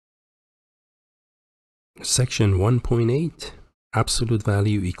Section 1.8, absolute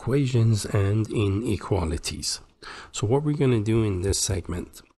value equations and inequalities. So what we're going to do in this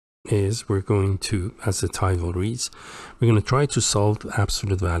segment is we're going to, as the title reads, we're going to try to solve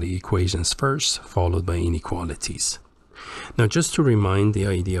absolute value equations first, followed by inequalities. Now, just to remind the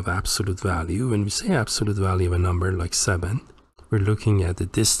idea of absolute value, when we say absolute value of a number like 7, we're looking at the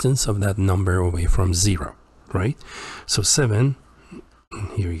distance of that number away from 0, right? So 7,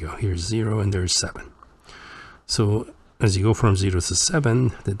 here you go, here's 0 and there's 7. So as you go from 0 to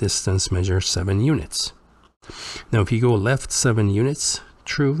 7, the distance measures 7 units. Now, if you go left 7 units,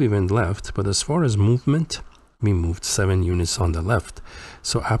 true, we went left, but as far as movement, we moved 7 units on the left.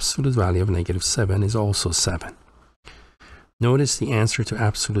 So absolute value of -7 is also 7. Notice the answer to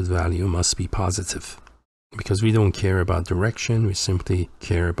absolute value must be positive, because we don't care about direction, we simply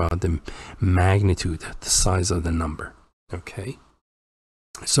care about the magnitude, the size of the number, okay?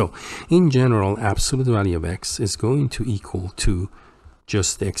 So, in general, absolute value of x is going to equal to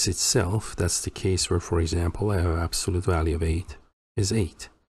just x itself. That's the case where, for example, I have absolute value of 8 is 8.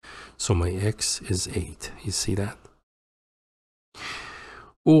 So my x is 8. You see that?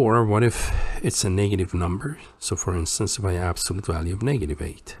 Or what if it's a negative number? So for instance, if I have absolute value of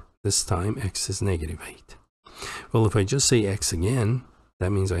 -8, this time x is -8. Well, if I just say x again,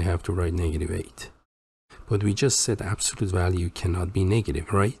 that means I have to write -8. But we just said absolute value cannot be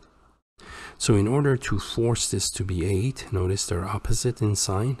negative, right? So in order to force this to be 8, notice they're opposite in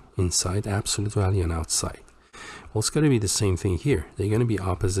sign, inside absolute value and outside. Well, it's going to be the same thing here. They're going to be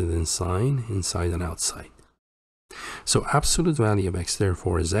opposite in sign, inside and outside. So absolute value of x,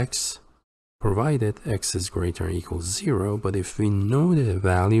 therefore, is x, provided x is greater or equals 0. But if we know the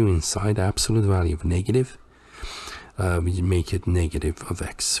value inside absolute value of negative, we make it negative of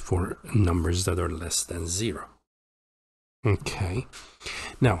x for numbers that are less than 0. Okay.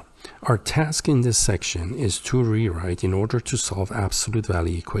 Now, our task in this section is to rewrite, in order to solve absolute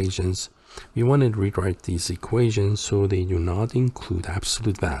value equations, we want to rewrite these equations so they do not include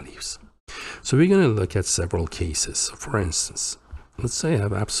absolute values. So we're going to look at several cases. For instance, let's say I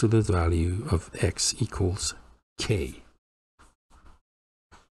have absolute value of x equals k.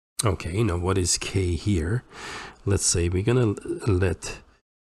 Okay, now what is k here? Let's say we're going to let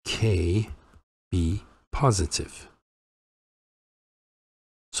k be positive.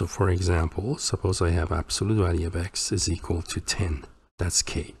 So for example, suppose I have absolute value of x is equal to 10. That's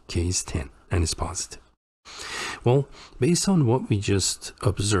k. K is 10 and it's positive. Well, based on what we just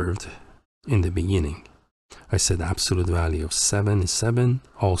observed in the beginning, I said absolute value of 7 is 7,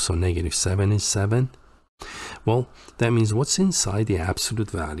 also -7 is 7. Well, that means what's inside the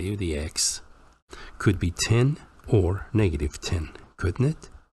absolute value, the x, could be 10 or -10, couldn't it?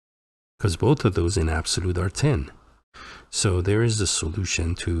 Because both of those in absolute are 10. So there is the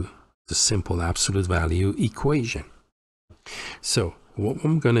solution to the simple absolute value equation. So what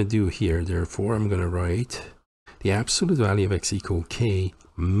I'm going to do here, therefore, I'm going to write the absolute value of x equal k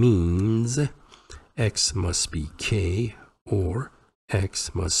means x must be k or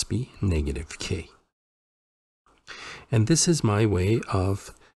x must be -k. And this is my way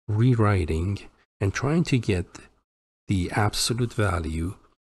of rewriting and trying to get the absolute value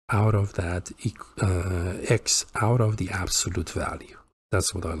out of that x out of the absolute value.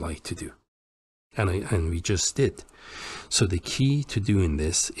 That's what I like to do. And we just did. So the key to doing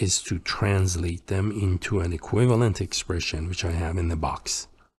this is to translate them into an equivalent expression, which I have in the box.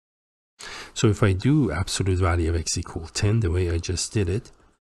 So if I do absolute value of x equal 10, the way I just did it,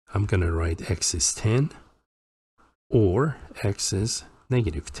 I'm going to write x is 10 or x is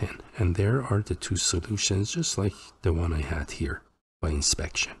 -10. And there are the two solutions, just like the one I had here by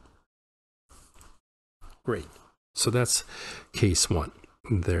inspection. Great. So that's case 1.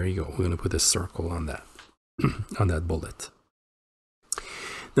 There you go. We're going to put a circle on that, on that bullet.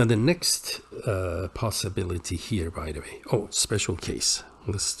 Now the next possibility here, by the way, special case.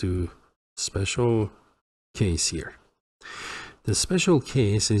 Let's do special case here. The special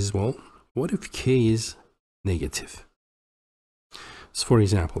case is, well, what if k is negative? So for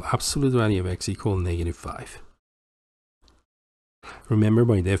example, absolute value of x equal -5. Remember,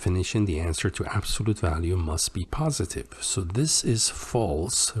 by definition, the answer to absolute value must be positive. So this is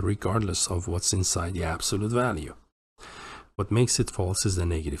false regardless of what's inside the absolute value. What makes it false is the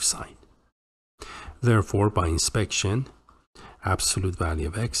negative sign. Therefore, by inspection, absolute value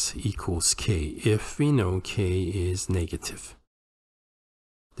of x equals k if we know k is negative.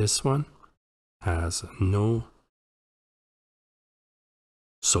 This one has no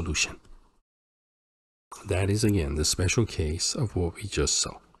solution. That is, again, the special case of what we just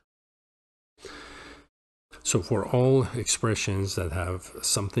saw. So for all expressions that have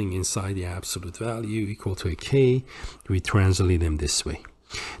something inside the absolute value equal to a k, we translate them this way.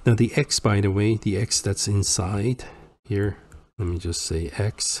 Now the x, by the way, the x that's inside here, let me just say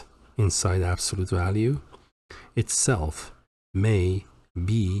x inside absolute value itself may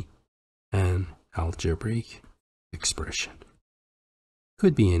be an algebraic expression.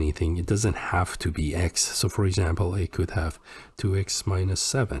 Could be anything. It doesn't have to be x. So for example, I could have 2x minus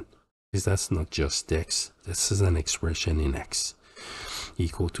 7, because that's not just x. This is an expression in x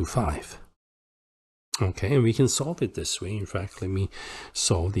equal to 5. Okay, and we can solve it this way. In fact, let me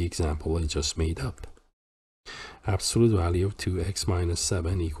solve the example I just made up. Absolute value of 2x minus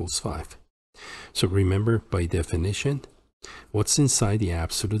 7 equals 5. So remember, by definition, what's inside the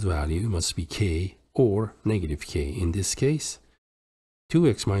absolute value must be k or negative k. In this case,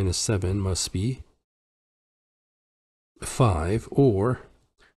 2x minus 7 must be 5, or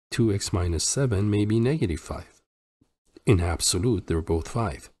 2x minus 7 may be negative 5. In absolute, they're both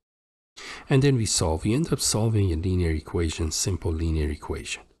 5. And then we solve. We end up solving a linear equation, simple linear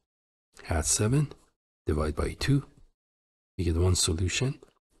equation. Add 7, divide by 2, we get one solution,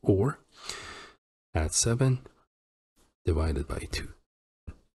 or add 7 divided by 2.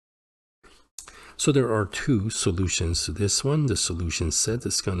 So there are two solutions to this one. The solution set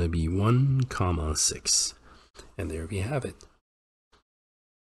is going to be 1, 6. And there we have it.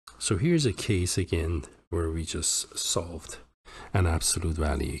 So here's a case again where we just solved an absolute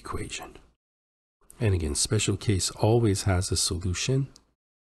value equation. And again, special case always has a solution.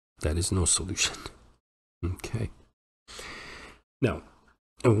 That is no solution. Okay. Now,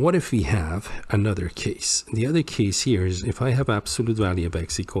 what if we have another case? The other case here is if I have absolute value of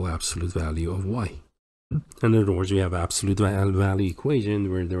x equal absolute value of y. In other words, we have absolute value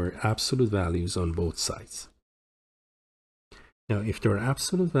equation where there are absolute values on both sides. Now, if there are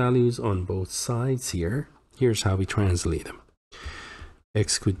absolute values on both sides here, here's how we translate them.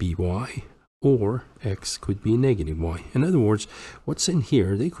 X could be y, or x could be negative y. In other words, what's in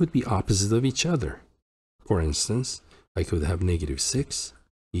here, they could be opposite of each other. For instance, I could have negative 6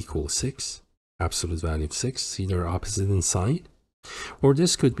 equals 6, absolute value of 6, see they're opposite in sign. Or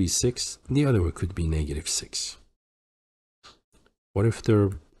this could be 6, the other one could be negative 6. What if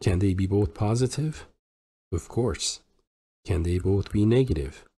can they be both positive? Of course. Can they both be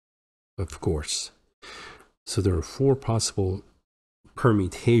negative? Of course. So there are 4 possible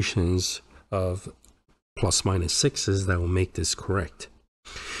permutations of plus minus 6s that will make this correct.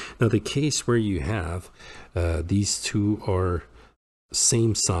 Now the case where you have these two are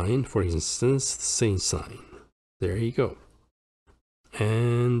same sign, for instance, same sign. There you go.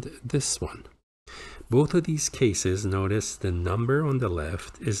 And this one. Both of these cases, notice the number on the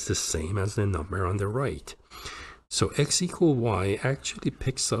left is the same as the number on the right. So x equal y actually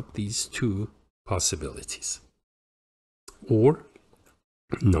picks up these two possibilities. Or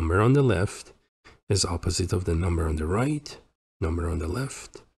number on the left is opposite of the number on the right, number on the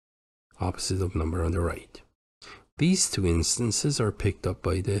left, opposite of number on the right. These two instances are picked up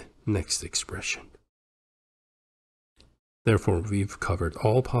by the next expression. Therefore, we've covered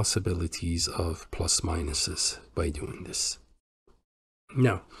all possibilities of plus minuses by doing this.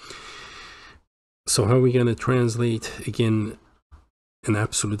 Now, so how are we going to translate, again, an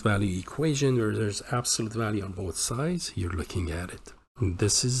absolute value equation where there's absolute value on both sides? You're looking at it. And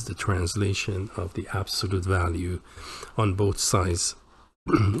this is the translation of the absolute value on both sides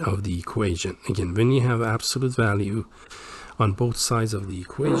of the equation. Again, when you have absolute value on both sides of the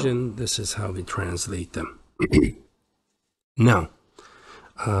equation, this is how we translate them. Now,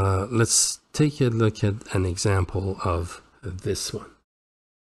 let's take a look at an example of this one.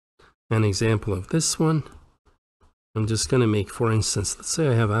 An example of this one, I'm just going to make, for instance, let's say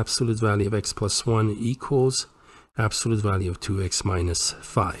I have absolute value of x plus 1 equals absolute value of 2x minus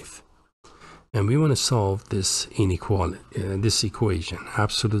 5. And we want to solve this inequality, this equation,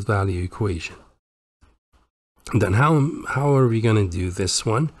 absolute value equation. Then how are we going to do this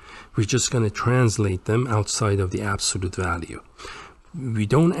one? We're just going to translate them outside of the absolute value. We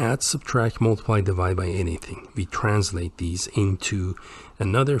don't add, subtract, multiply, divide by anything. We translate these into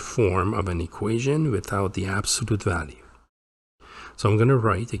another form of an equation without the absolute value. So I'm going to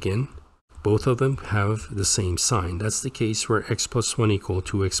write again, both of them have the same sign. That's the case where x plus 1 equals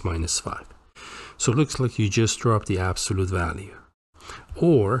 2x minus 5. So it looks like you just dropped the absolute value.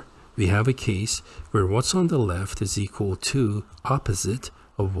 Or we have a case where what's on the left is equal to opposite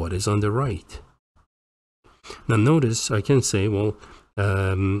of what is on the right. Now notice I can say, well,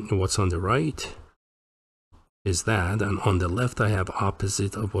 what's on the right is that, and on the left I have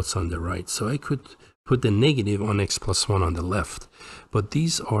opposite of what's on the right. So I could put the negative on x plus 1 on the left, but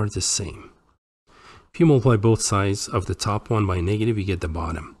these are the same. If you multiply both sides of the top one by negative, you get the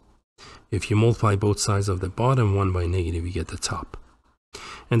bottom. If you multiply both sides of the bottom one by negative, you get the top.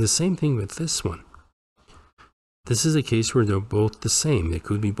 And the same thing with this one. This is a case where they're both the same. They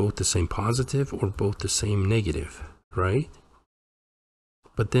could be both the same positive or both the same negative, right?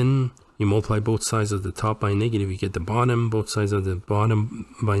 But then you multiply both sides of the top by negative, you get the bottom. Both sides of the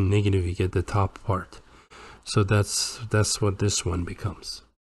bottom by negative, you get the top part. So that's what this one becomes.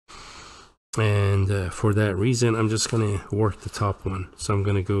 And for that reason, I'm just going to work the top one. So I'm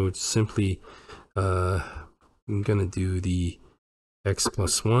going to go simply, I'm going to do the x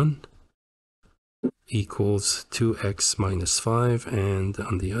plus 1 equals 2x minus 5. And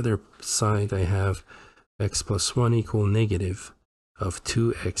on the other side, I have x plus 1 equal negative of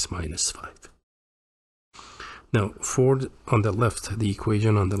 2x minus 5. Now, on the left, the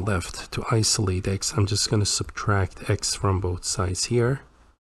equation on the left, to isolate x, I'm just going to subtract x from both sides here.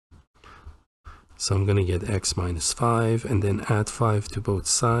 So I'm going to get x minus 5 and then add 5 to both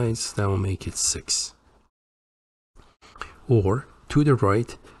sides. That will make it 6. Or to the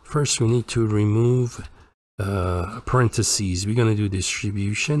right, first we need to remove parentheses. We're going to do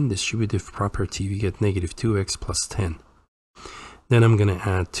distribution, distributive property. We get negative 2x plus 10. Then I'm going to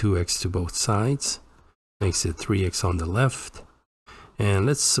add 2x to both sides. Makes it 3x on the left. And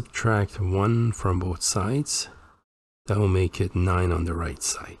let's subtract 1 from both sides. That will make it 9 on the right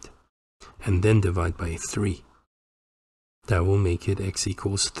side. And then divide by 3. That will make it x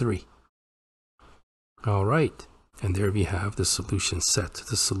equals 3. All right. And there we have the solution set.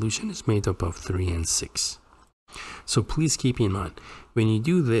 The solution is made up of 3 and 6. So please keep in mind, when you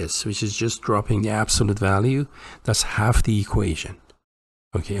do this, which is just dropping the absolute value, that's half the equation.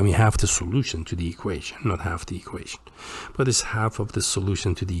 Okay, I mean half the solution to the equation, not half the equation. But it's half of the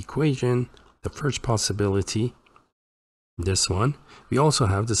solution to the equation. The first possibility, this one. We also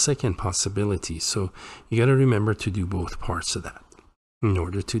have the second possibility. So you got to remember to do both parts of that in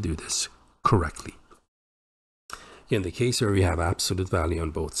order to do this correctly. In the case where we have absolute value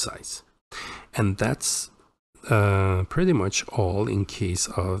on both sides. And that's pretty much all in case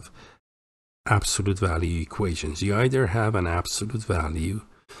of absolute value equations. You either have an absolute value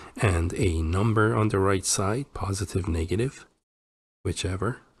and a number on the right side, positive, negative,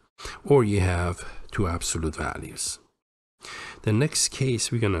 whichever, or you have two absolute values. The next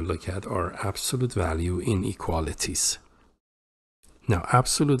case we're going to look at are absolute value inequalities. Now,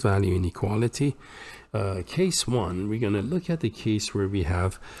 absolute value inequality, case 1, we're going to look at the case where we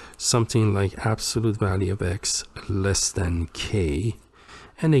have something like absolute value of x less than k,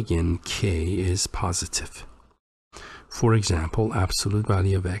 and again, k is positive. For example, absolute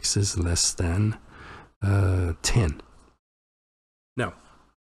value of x is less than 10. Now,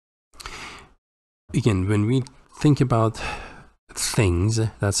 again, when we think about things,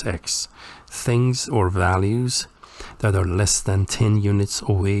 that's x, things or values that are less than 10 units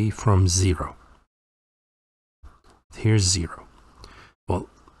away from 0. Here's 0. Well,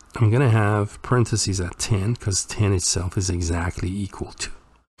 I'm going to have parentheses at 10 because 10 itself is exactly equal to.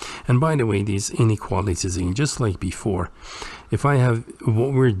 And by the way, these inequalities, just like before, if I have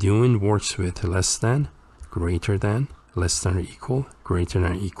what we're doing works with less than, greater than, less than or equal, greater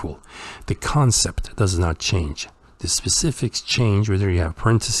than or equal. The concept does not change. The specifics change whether you have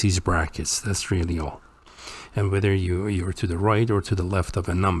parentheses, brackets. That's really all. And whether you're to the right or to the left of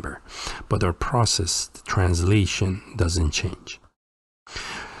a number. But our process, the translation, doesn't change.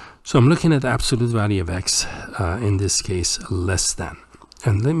 So I'm looking at absolute value of x, in this case, less than.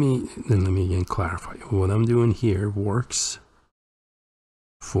 And let me again clarify. What I'm doing here works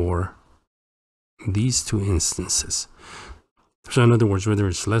for these two instances. So in other words, whether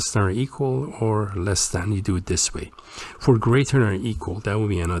it's less than or equal or less than, you do it this way. For greater than or equal, that would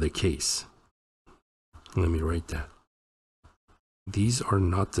be another case. Let me write that. These are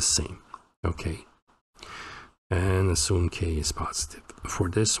not the same, okay? And assume k is positive. For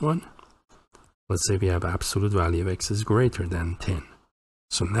this one, let's say we have absolute value of x is greater than 10.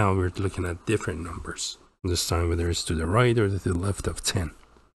 So now we're looking at different numbers. This time whether it's to the right or to the left of 10.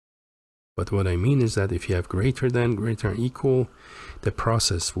 But what I mean is that if you have greater than, greater than, equal, the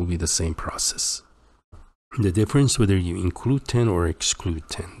process will be the same process. The difference whether you include 10 or exclude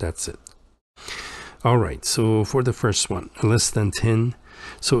 10, that's it. All right, so for the first one, less than 10.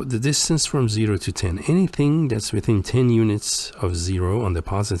 So the distance from 0 to 10, anything that's within 10 units of 0 on the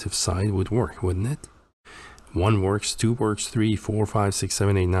positive side would work, wouldn't it? 1 works, 2 works, 3, 4, 5, 6,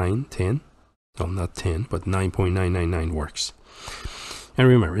 7, 8, 9, 10. Well, not 10, but 9.999 works. And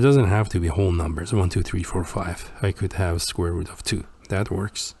remember, it doesn't have to be whole numbers, 1, 2, 3, 4, 5. I could have square root of 2. That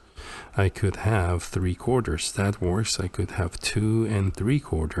works. I could have 3/4. That works. I could have 2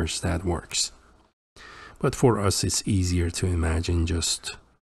 3/4. That works. But for us, it's easier to imagine just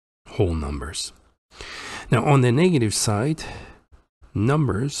whole numbers. Now, on the negative side,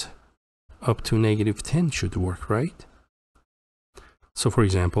 numbers up to -10 should work, right? So, for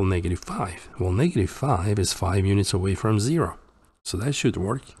example, -5. Well, -5 is 5 units away from 0. So that should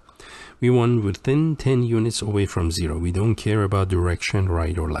work. We want within 10 units away from 0. We don't care about direction,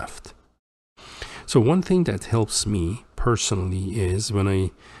 right or left. So one thing that helps me personally is when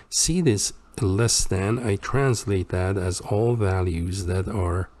I see this less than, I translate that as all values that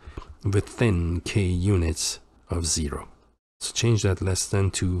are within k units of 0. So change that less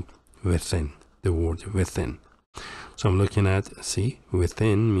than to within, the word within. So I'm looking at, see,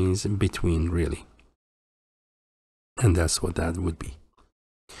 within means between, really. And that's what that would be.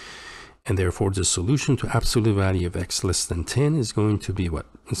 And therefore, the solution to absolute value of x less than 10 is going to be what?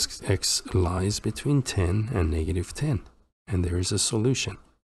 X lies between 10 and -10. And there is a solution.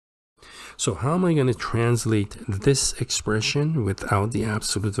 So how am I going to translate this expression without the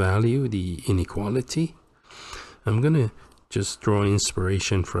absolute value, the inequality? I'm going to just draw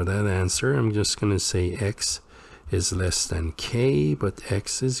inspiration for that answer. I'm just going to say x is less than k, but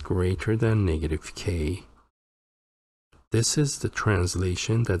x is greater than -k. This is the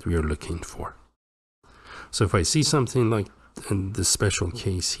translation that we are looking for. So if I see something like the special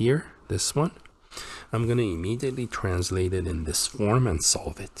case here, this one, I'm going to immediately translate it in this form and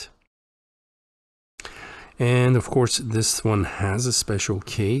solve it. And of course, this one has a special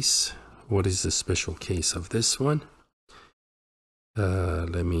case. What is the special case of this one?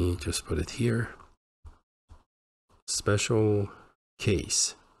 Let me just put it here. Special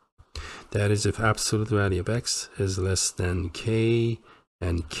case. That is if absolute value of x is less than k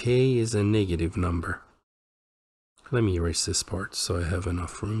and k is a negative number. Let me erase this part so I have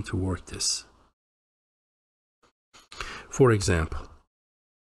enough room to work this. For example,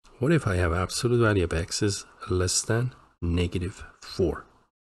 what if I have absolute value of x is less than -4?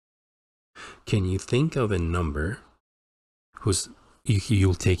 Can you think of a number whose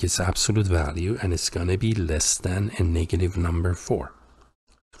you'll take its absolute value and it's going to be less than a negative number 4?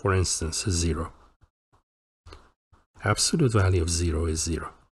 For instance, 0. Absolute value of 0 is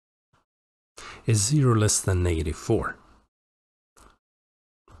 0. Is 0 less than -4?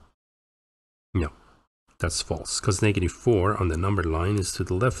 No, that's false, because -4 on the number line is to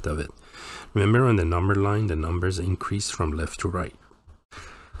the left of it. Remember, on the number line, the numbers increase from left to right.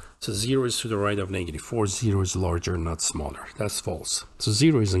 So 0 is to the right of -4. 0 is larger, not smaller. That's false. So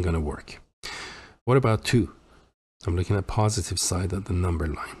 0 isn't going to work. What about 2? I'm looking at positive side of the number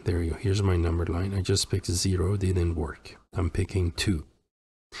line. There you go. Here's my number line. I just picked 0. Didn't work. I'm picking 2.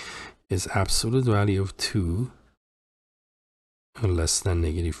 Is absolute value of 2 less than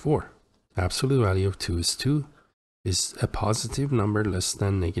 -4? Absolute value of 2 is 2. Is a positive number less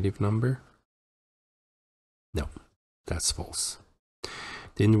than negative number? No, that's false.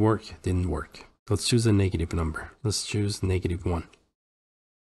 Didn't work. Didn't work. Let's choose a negative number. Let's choose -1.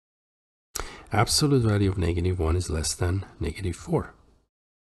 Absolute value of -1 is less than -4.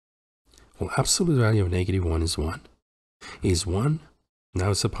 Well, absolute value of -1 is 1. Is 1?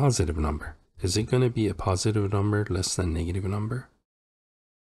 Now it's a positive number. Is it going to be a positive number less than negative number?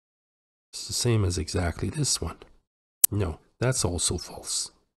 It's the same as exactly this one. No, that's also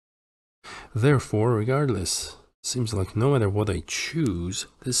false. Therefore, regardless, seems like no matter what I choose,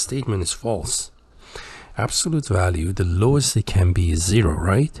 this statement is false. Absolute value, the lowest it can be is 0,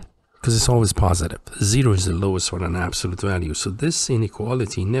 right? Because it's always positive. 0 is the lowest for an absolute value. So this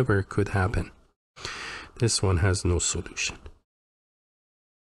inequality never could happen. This one has no solution.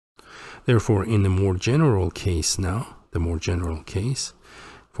 Therefore, in the more general case now,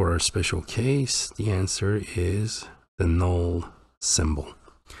 for our special case, the answer is the null symbol.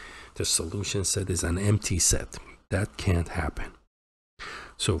 The solution set is an empty set. That can't happen.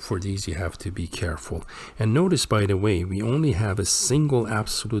 So for these, you have to be careful. And notice, by the way, we only have a single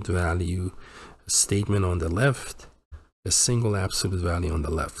absolute value statement on the left, a single absolute value on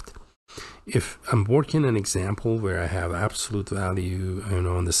the left. If I'm working an example where I have absolute value,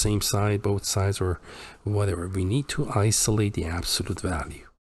 on the same side, both sides, or whatever, we need to isolate the absolute value.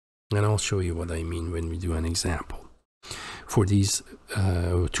 And I'll show you what I mean when we do an example for these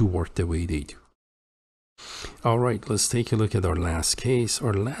to work the way they do. All right, let's take a look at our last case.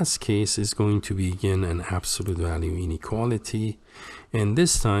 Our last case is going to be, again, an absolute value inequality. And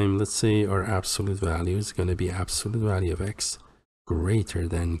this time, let's say our absolute value is going to be absolute value of x greater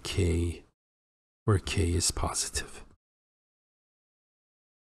than k, where k is positive.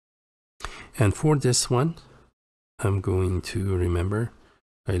 And for this one, I'm going to remember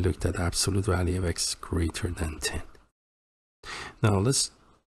I looked at absolute value of x greater than 10. Now let's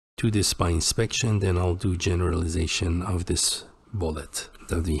do this by inspection, then I'll do generalization of this bullet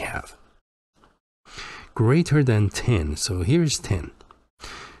that we have. Greater than 10. So here's 10.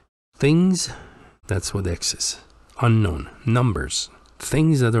 Things, that's what X is. Unknown. Numbers.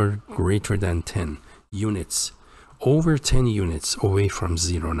 Things that are greater than 10 units. Over 10 units away from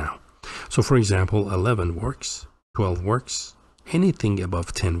 0 now. So for example, 11 works. 12 works. Anything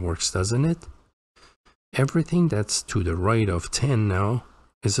above 10 works, doesn't it? Everything that's to the right of 10 now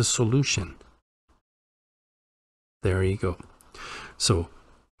is a solution. There you go. So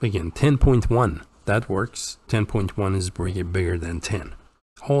again, 10.1, that works. 10.1 is bigger than 10,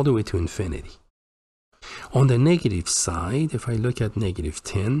 all the way to infinity. On the negative side, if I look at negative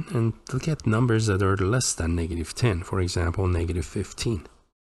 10 and look at numbers that are less than negative 10, for example, negative 15.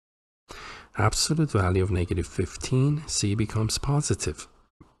 Absolute value of negative 15, C becomes positive.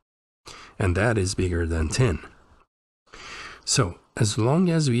 And that is bigger than 10. So as long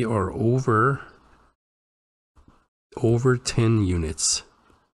as we are over 10 units,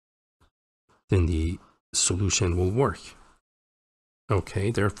 then the solution will work.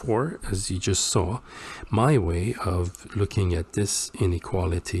 Okay, therefore, as you just saw, my way of looking at this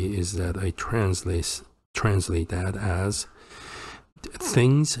inequality is that I translate that as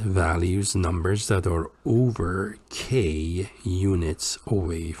things, values, numbers that are over k units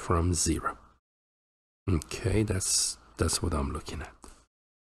away from 0. Okay, that's what I'm looking at.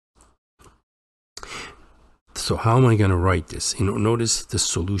 So how am I going to write this? Notice the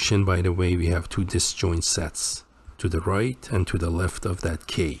solution, by the way, we have two disjoint sets to the right and to the left of that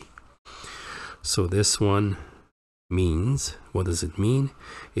k. So this one means, what does it mean?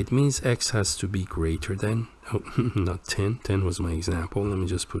 It means x has to be greater than, oh, not 10. 10 was my example. Let me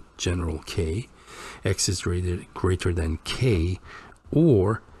just put general k. X is greater than k,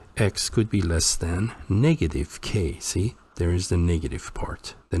 or x could be less than negative k. See, there is the negative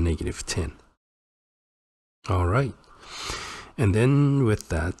part, the negative 10. All right. And then with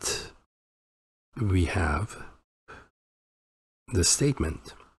that, we have the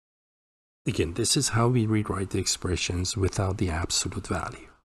statement. Again, this is how we rewrite the expressions without the absolute value.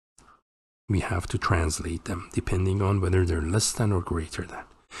 We have to translate them depending on whether they're less than or greater than.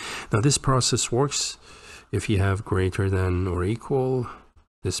 Now this process works if you have greater than or equal.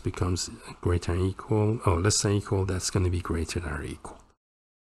 This becomes greater than equal. Oh, less than equal, that's going to be greater than or equal.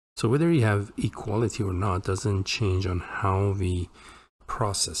 So whether you have equality or not doesn't change on how we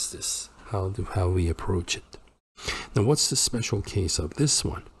process this, how we approach it. Now what's the special case of this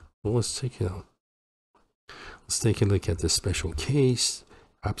one? Well, let's take it out. Let's take a look at the special case.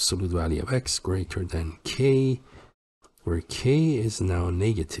 Absolute value of x greater than k, where k is now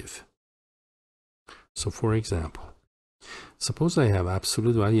negative. So for example, suppose I have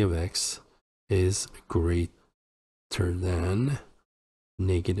absolute value of x is greater than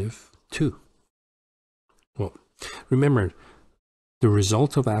negative 2. Well, remember, the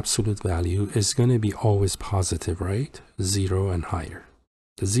result of absolute value is going to be always positive, right? 0 and higher.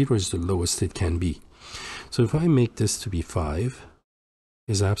 The 0 is the lowest it can be. So if I make this to be 5,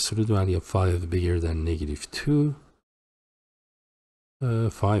 is absolute value of 5 bigger than negative 2?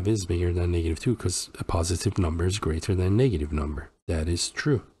 5 is bigger than negative 2 because a positive number is greater than a negative number. That is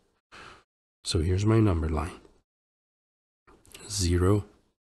true. So here's my number line. 0,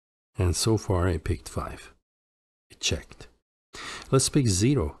 and so far I picked 5. It checked. Let's pick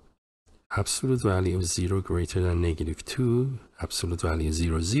 0. Absolute value of 0 greater than negative 2. Absolute value of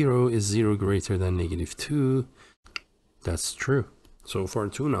 0, 0 is 0 greater than negative 2. That's true. So far,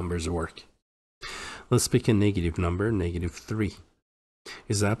 two numbers work. Let's pick a negative number, negative 3.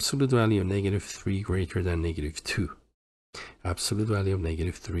 Is absolute value of negative 3 greater than negative 2? Absolute value of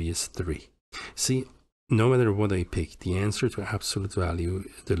negative 3 is 3. See, no matter what I pick, the answer to absolute value,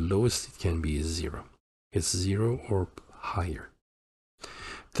 the lowest it can be is 0. It's 0 or higher.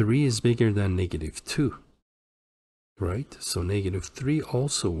 3 is bigger than negative 2, right? So negative 3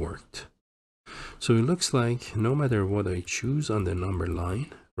 also worked. So it looks like no matter what I choose on the number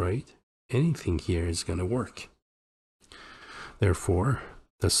line, right, anything here is going to work. Therefore,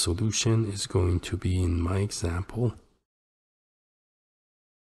 the solution is going to be, in my example,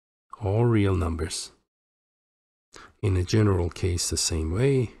 all real numbers. In a general case, the same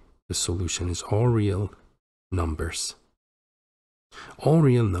way, the solution is all real numbers. All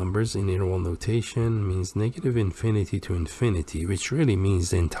real numbers in interval notation means negative infinity to infinity, which really means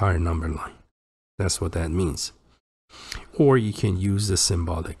the entire number line. That's what that means. Or you can use the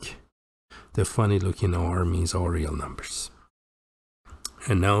symbolic. The funny looking R means all real numbers.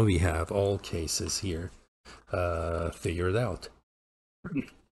 And now we have all cases here figured out.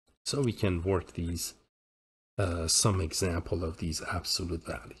 So we can work these some example of these absolute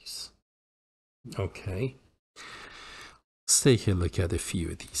values. Okay, let's take a look at a few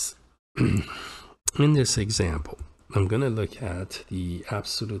of these. In this example, I'm going to look at the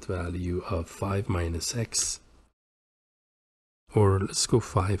absolute value of 5 minus x, or let's go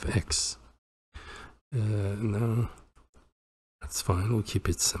 5x. No, that's fine, we'll keep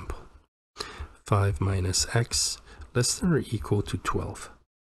it simple. 5 minus x less than or equal to 12,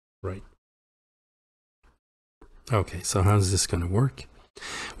 right? Okay, so how's this going to work?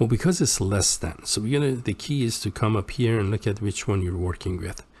 Well, because it's less than, so the key is to come up here and look at which one you're working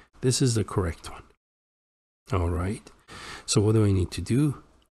with. This is the correct one. All right, so what do I need to do?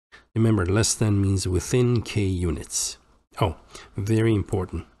 Remember, less than means within k units. Oh, very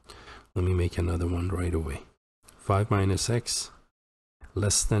important. Let me make another one right away. 5 minus x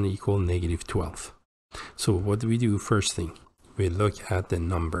less than or equal negative 12. So what do we do? First thing, we look at the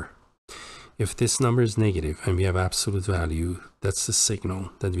number. If this number is negative and we have absolute value, that's the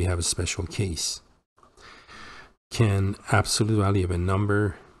signal that we have a special case. Can absolute value of a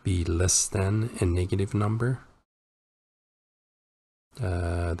number be less than a negative number?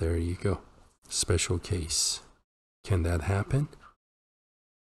 There you go. Special case. Can that happen?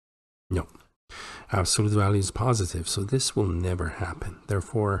 No. Absolute value is positive, so this will never happen.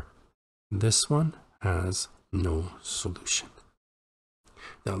 Therefore, this one has no solution.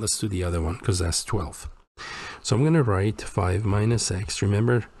 Now let's do the other one, because that's 12. So I'm going to write 5 minus x.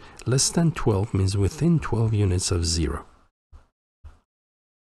 Remember, less than 12 means within 12 units of 0.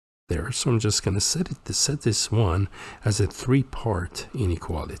 There, so I'm just going to set this one as a 3-part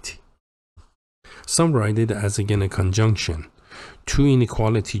inequality. Some write it as, again, a conjunction. 2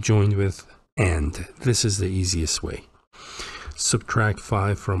 inequality joined with and. This is the easiest way. Subtract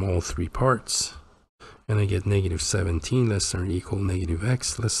 5 from all 3 parts, and I get negative 17 less than or equal negative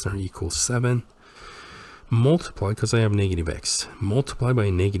x less than or equal 7. Multiply, because I have negative x, multiply by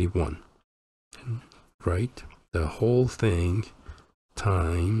negative 1. Right? The whole thing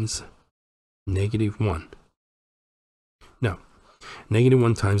times negative 1. Now, negative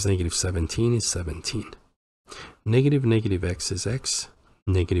 1 times negative 17 is 17. Negative x is x.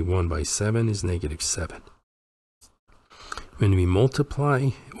 Negative 1 by 7 is negative 7. When we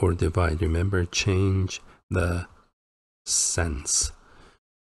multiply or divide, remember, change the sense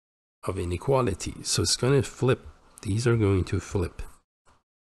of inequality. So it's going to flip. These are going to flip.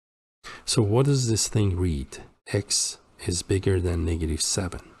 So what does this thing read? X is bigger than negative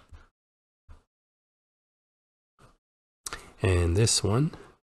 7. And this one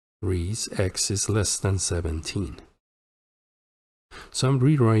reads x is less than 17. So I'm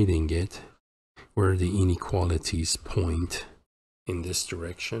rewriting it where the inequalities point in this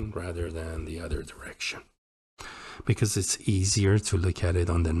direction rather than the other direction, because it's easier to look at it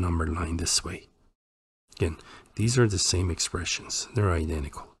on the number line this way. Again, these are the same expressions. They're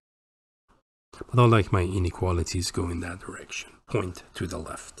identical. But I like my inequalities go in that direction, point to the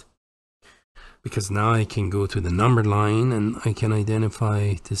left. Because now I can go to the number line and I can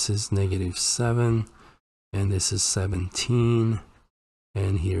identify this is negative 7 and this is 17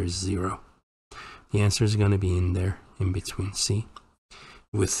 and here's 0. The answer is going to be in there, in between, see?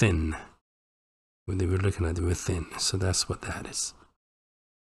 Within. We're looking at within, so that's what that is.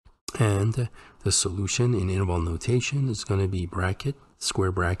 And the solution in interval notation is going to be bracket,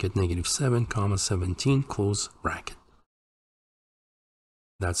 square bracket, negative 7, comma 17, close bracket.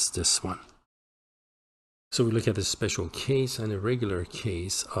 That's this one. So we look at the special case and a regular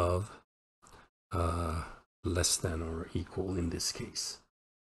case of less than or equal in this case.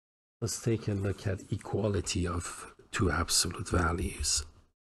 Let's take a look at equality of 2 absolute values.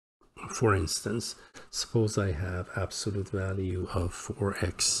 For instance, suppose I have absolute value of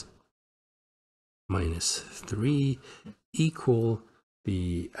 4x minus 3 equal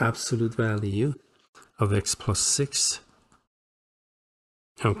the absolute value of x plus 6.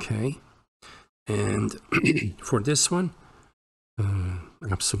 Okay. And for this one,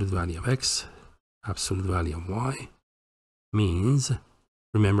 absolute value of x, absolute value of y means,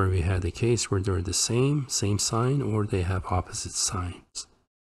 remember we had a case where they're the same sign, or they have opposite signs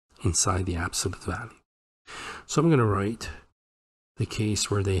inside the absolute value. So I'm going to write the case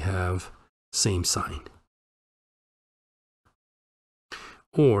where they have same sign.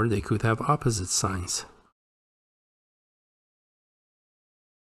 Or they could have opposite signs.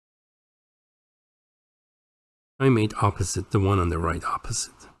 I made opposite, the one on the right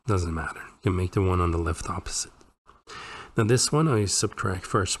opposite. Doesn't matter. You can make the one on the left opposite. Now this one, I subtract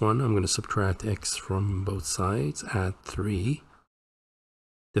first one. I'm going to subtract x from both sides. Add 3.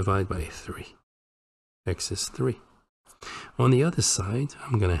 Divide by 3. X is 3. On the other side,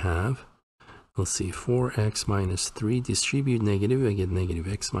 I'm going to have We'll see 4x minus 3, distribute negative, I get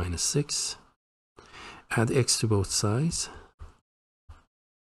negative x minus 6. Add x to both sides.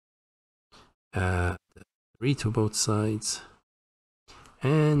 Add 3 to both sides.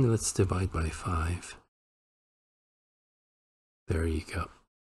 And let's divide by 5. There you go.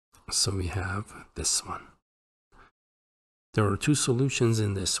 So we have this one. There are two solutions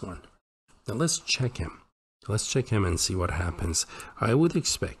in this one. Now let's check him. Let's check him and see what happens. I would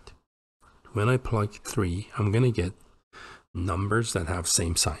expect when I plug 3, I'm going to get numbers that have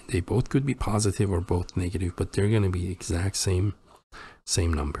same sign. They both could be positive or both negative, but they're going to be exact same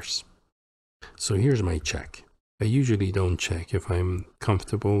numbers. So here's my check. I usually don't check if I'm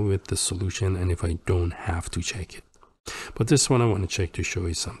comfortable with the solution and if I don't have to check it. But this one I want to check to show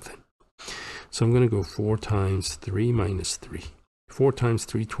you something. So I'm going to go 4 times 3 minus 3. 4 times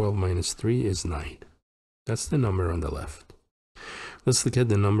 3, 12 minus 3 is 9. That's the number on the left. Let's look at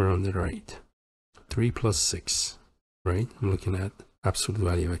the number on the right. 3 plus 6, right? I'm looking at absolute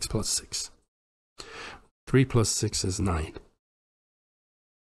value of x plus 6. 3 plus 6 is 9.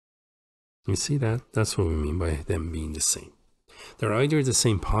 You see that? That's what we mean by them being the same. They're either the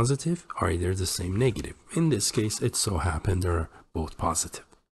same positive or either the same negative. In this case, it so happened they're both positive.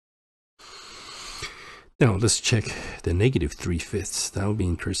 Now let's check the negative 3/5. That'll be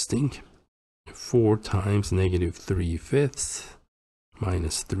interesting. 4 times negative 3/5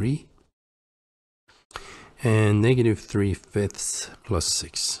 minus 3. And negative 3/5 plus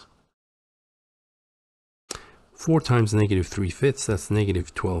 6. 4 times negative 3/5, that's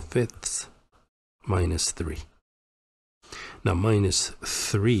negative 12/5 minus 3. Now minus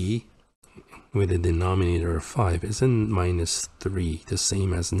 3 with a denominator of 5 isn't minus 3 the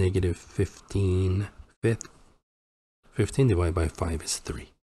same as negative 15/5? 15 divided by 5 is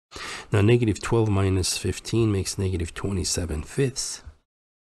 3. Now negative 12 minus 15 makes negative 27/5.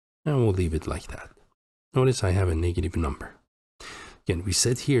 And we'll leave it like that. Notice I have a negative number. Again, we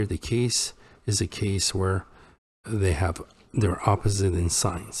said here the case is a case where they're opposite in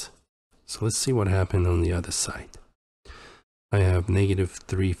signs. So let's see what happened on the other side. I have negative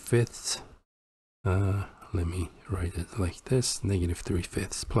 3/5. Let me write it like this. Negative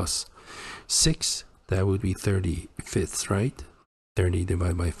 3/5 plus 6. That would be 30/5, right? 30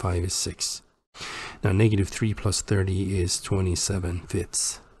 divided by 5 is 6. Now negative 3 plus 30 is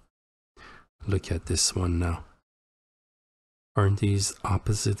 27/5. Look at this one now. Aren't these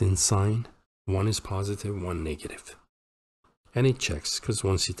opposite in sign? One is positive, one negative. And it checks, because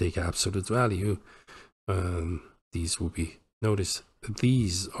once you take absolute value, these will be, notice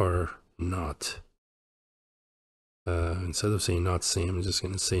these are not, instead of saying not same, I'm just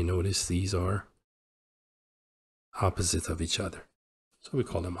going to say notice these are opposite of each other. So we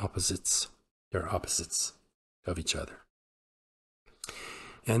call them opposites. They're opposites of each other.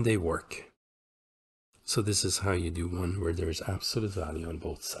 And they work. So this is how you do one where there's absolute value on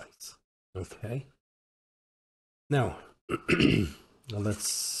both sides. Okay. Now,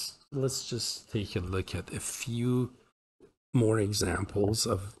 let's just take a look at a few more examples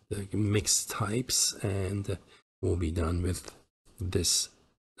of the mixed types, and we'll be done with this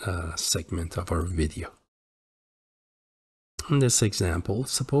segment of our video. In this example,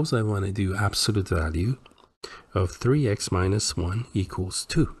 suppose I want to do absolute value of 3x minus 1 equals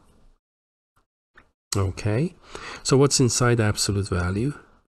 2. Okay, so what's inside absolute value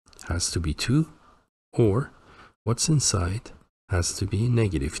has to be 2, or what's inside has to be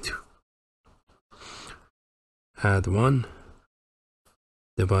negative 2. Add 1,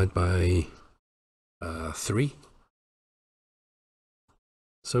 divide by 3,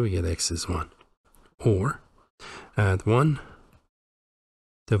 so we get x is 1. Or add 1,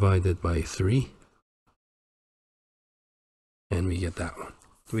 divided by 3, and we get that one.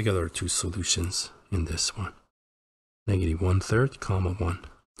 We got our two solutions in this one. Negative 1/3, comma 1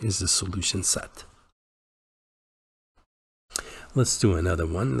 is the solution set. Let's do another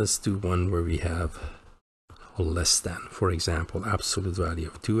one. Let's do one where we have a less than. For example, absolute value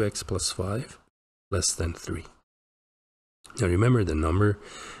of 2x plus 5 less than 3. Now remember, the number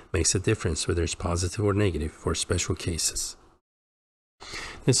makes a difference whether it's positive or negative for special cases.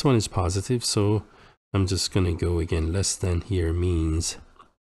 This one is positive, so I'm just going to go again. Less than here means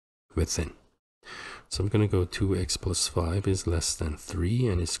within. So I'm going to go 2x plus 5 is less than 3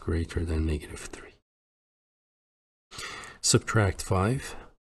 and it's greater than negative 3. Subtract 5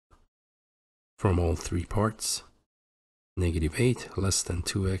 from all three parts. Negative 8 less than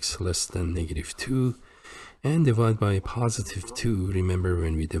 2x less than negative 2. And divide by positive 2. Remember,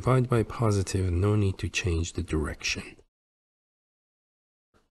 when we divide by positive, no need to change the direction.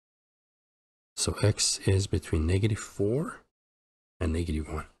 So x is between negative 4 and negative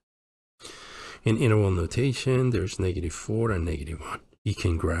 1. In interval notation, there's -4 and -1. You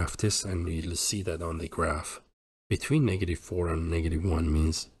can graph this and you'll see that on the graph. Between -4 and -1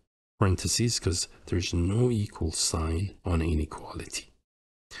 means parentheses because there's no equal sign on inequality.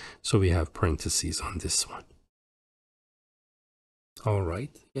 So we have parentheses on this one. All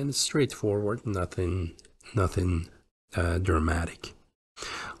right, and it's straightforward, nothing dramatic.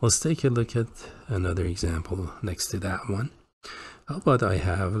 Let's take a look at another example next to that one. How about I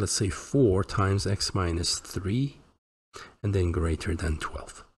have, let's say, 4 times x minus 3 and then greater than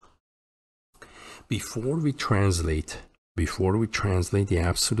 12. Before we translate the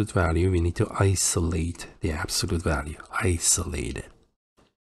absolute value, we need to isolate the absolute value. Isolate it.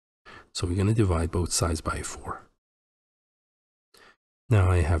 So we're going to divide both sides by 4. Now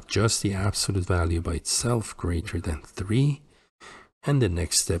I have just the absolute value by itself greater than 3. And the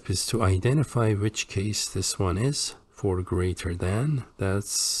next step is to identify which case this one is. For greater than,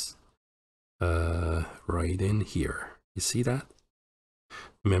 that's right in here. You see that?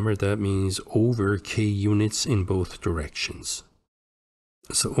 Remember, that means over k units in both directions.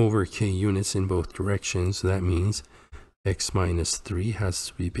 So over k units in both directions, that means x minus 3 has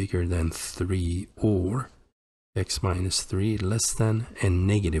to be bigger than 3, or x minus 3 less than and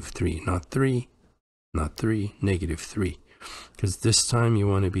 -3, not 3, -3. Because this time you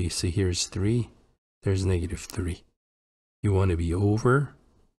want to be, so here's 3, there's -3. You want to be over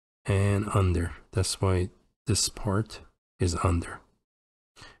and under. That's why this part is under.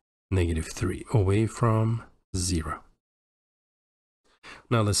 -3, away from 0.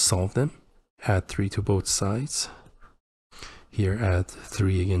 Now let's solve them. Add 3 to both sides. Here add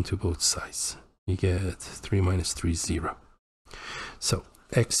 3 again to both sides. You get 3 minus 3, 0. So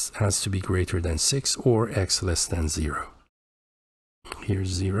x has to be greater than 6 or x less than 0. Here's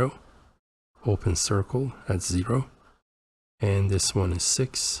 0. Open circle at 0. And this one is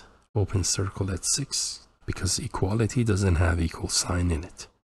 6, open circle at 6, because equality doesn't have equal sign in it.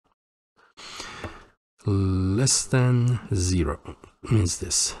 Less than 0 means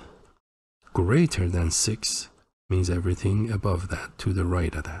this. Greater than 6 means everything above that, to the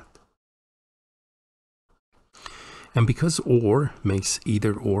right of that. And because OR makes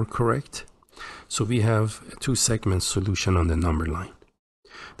either or correct, so we have a 2-segment solution on the number line.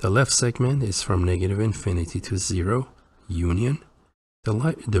 The left segment is from -infinity to 0. Union.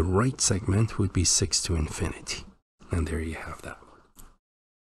 The right segment would be 6 to infinity. And there you have that one.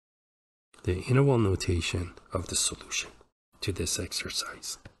 The interval notation of the solution to this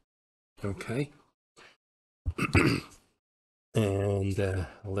exercise. Okay. And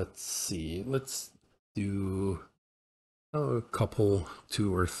let's see. Let's do a couple,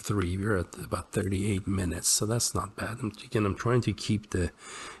 2 or 3. We're at about 38 minutes, so that's not bad. Again, I'm trying to keep the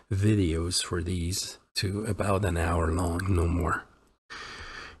videos for these to about an hour long, no more,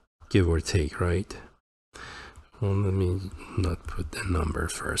 give or take, right? Well, let me not put the number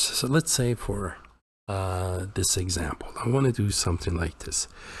first. So let's say for this example, I want to do something like this.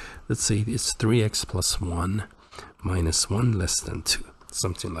 Let's say it's 3x plus 1 minus 1 less than 2,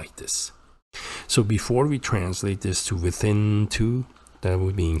 something like this. So before we translate this to within 2, that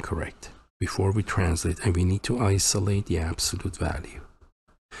would be incorrect. Before we translate, and we need to isolate the absolute value.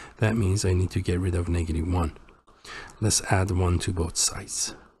 That means I need to get rid of -1. Let's add 1 to both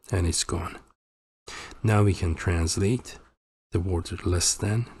sides, and it's gone. Now we can translate the word less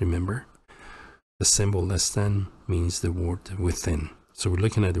than. Remember, the symbol less than means the word within. So we're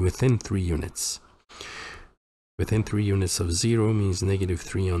looking at within 3 units. Within 3 units of 0 means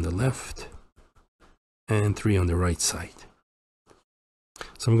 -3 on the left and 3 on the right side.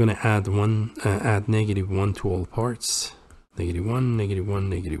 So I'm going to add -1 to all parts. -1, -1,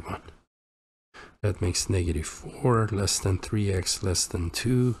 -1. That makes -4 less than 3x less than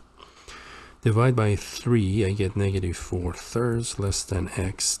 2. Divide by 3, I get -4/3 less than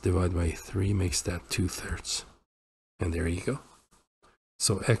x. Divide by 3 makes that 2/3. And there you go.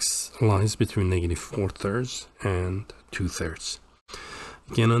 So x lies between -4/3 and 2/3.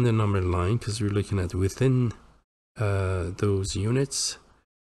 Again, on the number line, because we're looking at within those units.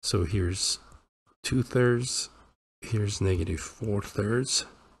 So here's 2/3. Here's -4/3.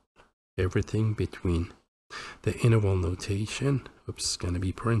 Everything between. The interval notation, oops, going to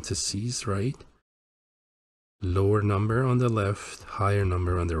be parentheses, right? Lower number on the left, higher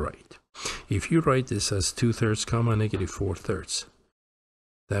number on the right. If you write this as 2/3 comma -4/3,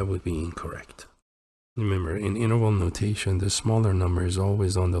 that would be incorrect. Remember, in interval notation, the smaller number is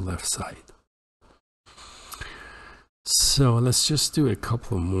always on the left side. So let's just do a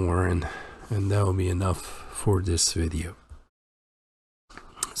couple more, and that will be enough for this video.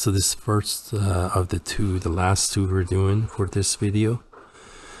 So this first of the last two we're doing for this video,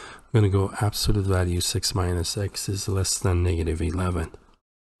 I'm going to go absolute value 6 minus x is less than negative 11.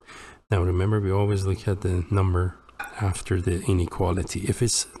 Now remember, we always look at the number after the inequality. If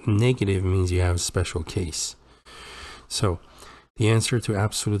it's negative, it means you have a special case. So the answer to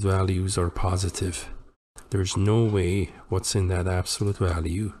absolute values are positive. There's no way what's in that absolute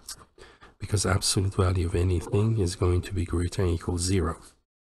value, because absolute value of anything is going to be greater than or equal 0.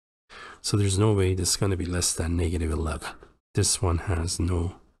 So there's no way this is going to be less than negative 11. This one has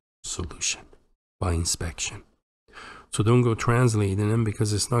no solution by inspection. So don't go translating them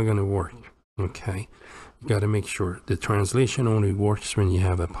because it's not going to work. Okay, you got to make sure the translation only works when you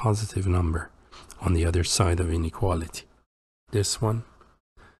have a positive number on the other side of inequality. This one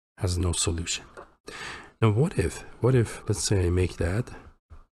has no solution. Now what if let's say I make that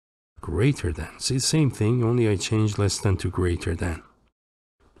greater than? See, same thing, only I change less than to greater than.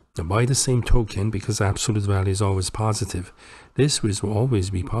 Now by the same token, because absolute value is always positive, this will always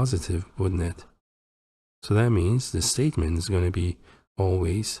be positive, wouldn't it? So that means the statement is going to be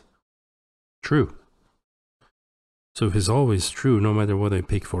always true. So if it's always true, no matter what I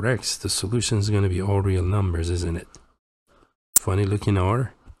pick for x, the solution is going to be all real numbers, isn't it? Funny looking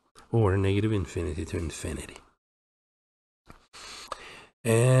R, or negative infinity to infinity.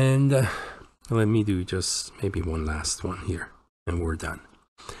 And let me do just maybe one last one here, and we're done.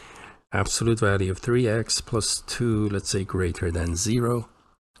 Absolute value of 3x plus 2, let's say greater than 0.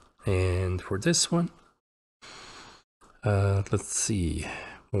 And for this one, let's see,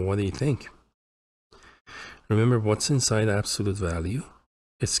 well, what do you think? Remember, what's inside absolute value?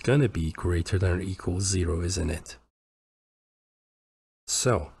 It's going to be greater than or equal 0, isn't it?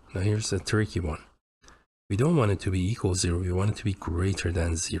 So now here's a tricky one. We don't want it to be equal 0, we want it to be greater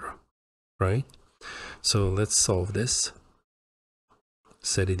than 0, right? So let's solve this.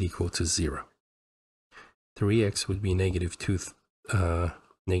 Set it equal to 0. 3x would be negative 2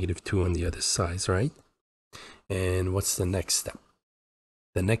 on the other side, right? And what's the next step?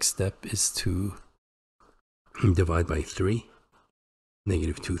 The next step is to divide by 3,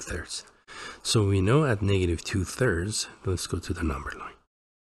 negative 2/3. So we know at negative 2/3, let's go to the number line.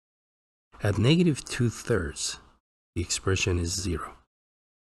 At negative 2/3, the expression is 0.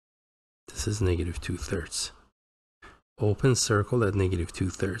 This is negative 2/3. Open circle at negative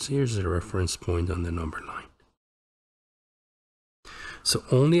 2/3. Here's a reference point on the number line. So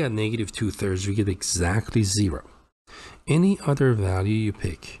only at negative 2/3 we get exactly 0. Any other value you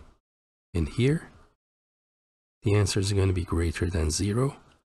pick in here, the answer is going to be greater than 0.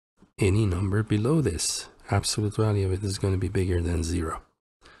 Any number below this, absolute value of it is going to be bigger than 0.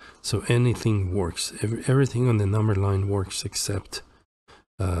 So anything works. Everything on the number line works except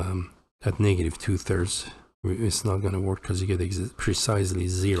at negative 2/3. It's not going to work because you get precisely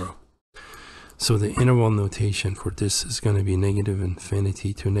 0. So the interval notation for this is going to be negative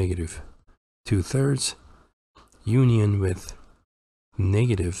infinity to negative 2/3 union with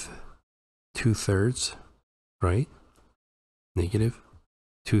negative 2/3, right? Negative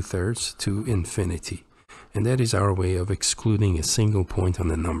 2/3 to infinity. And that is our way of excluding a single point on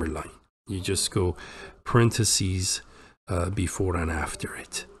the number line. You just go parentheses before and after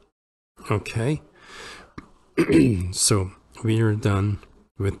it. Okay. So we are done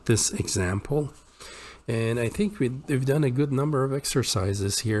with this example, and I think we've done a good number of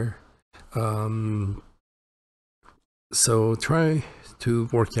exercises here. So try to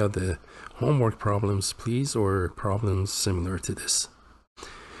work out the homework problems, please, or problems similar to this.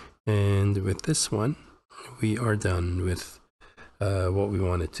 And with this one, we are done with what we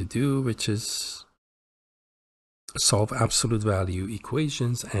wanted to do, which is solve absolute value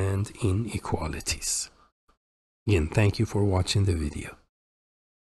equations and inequalities. Again, thank you for watching the video.